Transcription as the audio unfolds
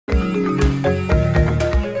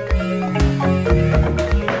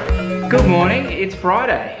Good morning, it's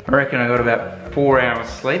Friday. I reckon I got about 4 hours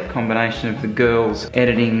sleep, combination of the girls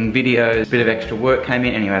editing videos, a bit of extra work came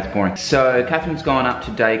in, anyway that's boring. So Catherine's gone up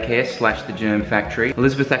to daycare / the germ factory.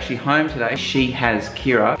 Elizabeth's actually home today. She has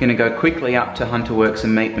Kira. Gonna go quickly up to Hunterworks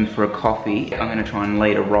and meet them for a coffee. I'm gonna try and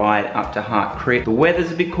lead a ride up to HART Crit. The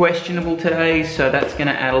weather's a bit questionable today, so that's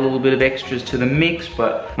gonna add a little bit of extras to the mix,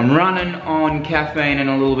 but I'm running on caffeine and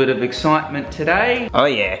a little bit of excitement today. Oh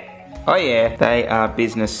yeah. Oh yeah, they are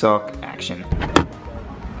business sock action.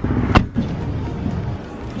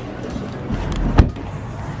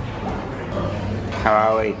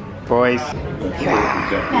 How are we, boys?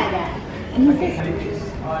 Yeah.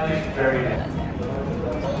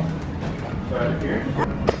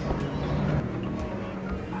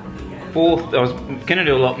 I was gonna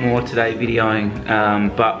do a lot more today videoing,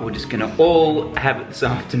 but we're just gonna all have it this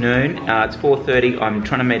afternoon. It's 4:30, I'm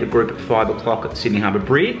trying to meet a group at 5 o'clock at the Sydney Harbour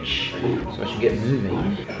Bridge, so I should get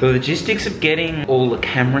moving. The logistics of getting all the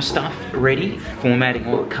camera stuff ready, formatting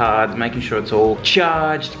all the cards, making sure it's all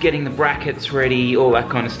charged, getting the brackets ready, all that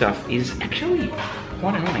kind of stuff is actually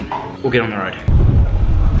quite annoying. We'll get on the road.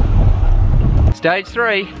 Stage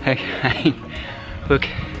 3, okay. Look,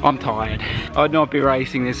 I'm tired. I'd not be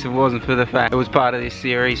racing this if it wasn't for the fact it was part of this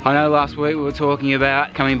series. I know last week we were talking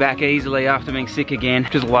about coming back easily after being sick again.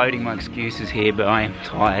 Just loading my excuses here, but I am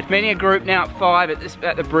tired. Meeting a group now at 5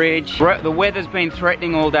 at the bridge. The weather's been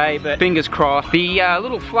threatening all day, but fingers crossed. The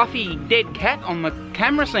little fluffy dead cat on the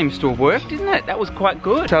camera seems to have worked, didn't it? That was quite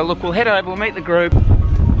good. So look, we'll head over, we'll meet the group.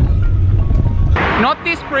 Not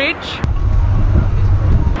this bridge.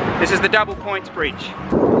 This is the double points bridge.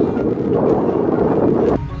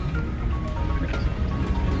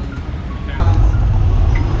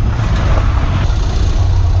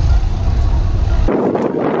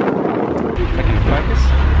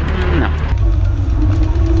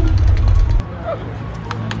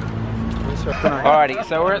 Alrighty,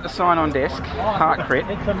 so we're at the sign-on desk, HART Crit.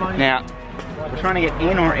 Now, we're trying to get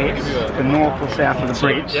N or S, the north or south of the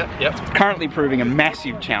bridge. Yep. Currently proving a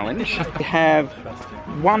massive challenge. We have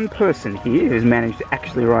one person here who's managed to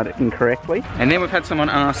actually write it incorrectly. And then we've had someone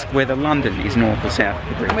ask whether London is north or south of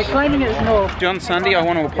the bridge. And we're claiming it's north. John Sunday, I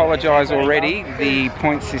want to apologise already. The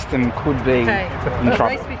point system could be in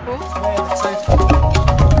trouble.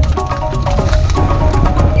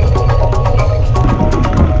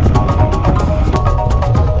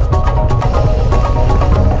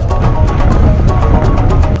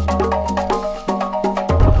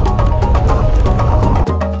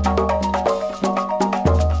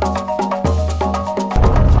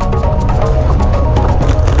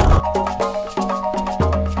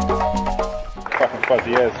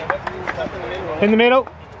 In the middle.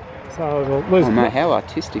 So we'll oh mate, how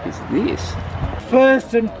artistic is this?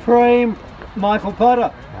 First and Preem, Michael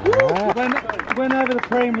Potter. Went over the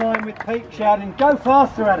Preem line with Pete shouting, "Go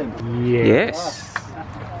faster" at him. Yes.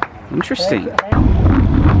 Interesting.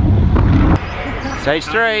 Stage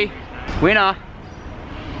 3, winner.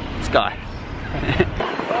 This guy.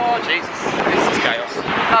 Oh Jesus, this is chaos.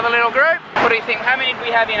 Another little group. What do you think? How many did we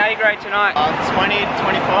have in A grade tonight? 20 to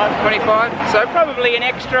 25. 25. So probably an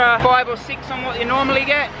extra 5 or 6 on what you normally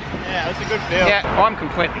get. Yeah, that's a good feel. Yeah, I'm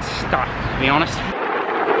completely stuffed, to be honest.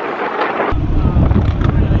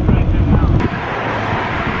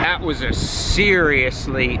 That was a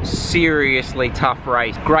seriously tough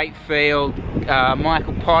race. Great field.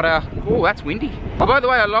 Michael Potter. Oh, that's windy. Oh, by the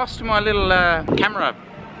way, I lost my little camera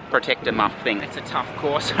protector muff thing. It's a tough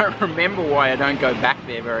course. I don't remember why I don't go back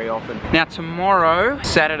there very often. Now tomorrow,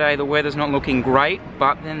 Saturday, the weather's not looking great,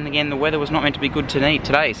 but then again the weather was not meant to be good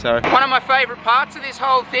today, so. One of my favourite parts of this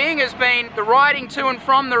whole thing has been the riding to and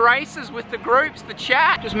from the races with the groups, the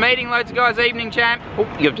chat, just meeting loads of guys, evening champ. Oh,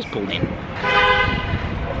 you've just pulled in.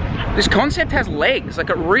 This concept has legs, like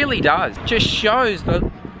it really does. Just shows the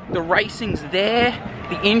racing's there,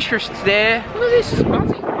 the interest's there. Look at this, it's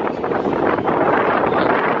buzzing.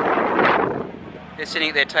 They're sitting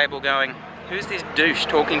at their table going, who's this douche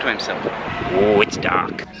talking to himself? Oh, it's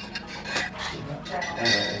dark.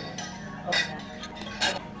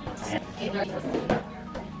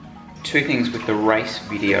 Two things with the race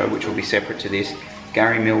video, which will be separate to this.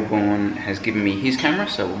 Garry Millburn has given me his camera,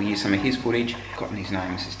 so we'll use some of his footage. I've forgotten his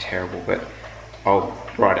name, this is terrible, but I'll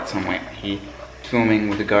write it somewhere here. Filming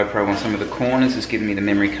with a GoPro on some of the corners has given me the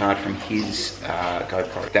memory card from his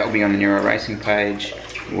GoPro. That will be on the Neuro Racing page.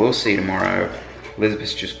 We'll see you tomorrow.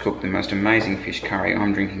 Elizabeth's just cooked the most amazing fish curry.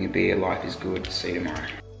 I'm drinking a beer. Life is good. See you tomorrow.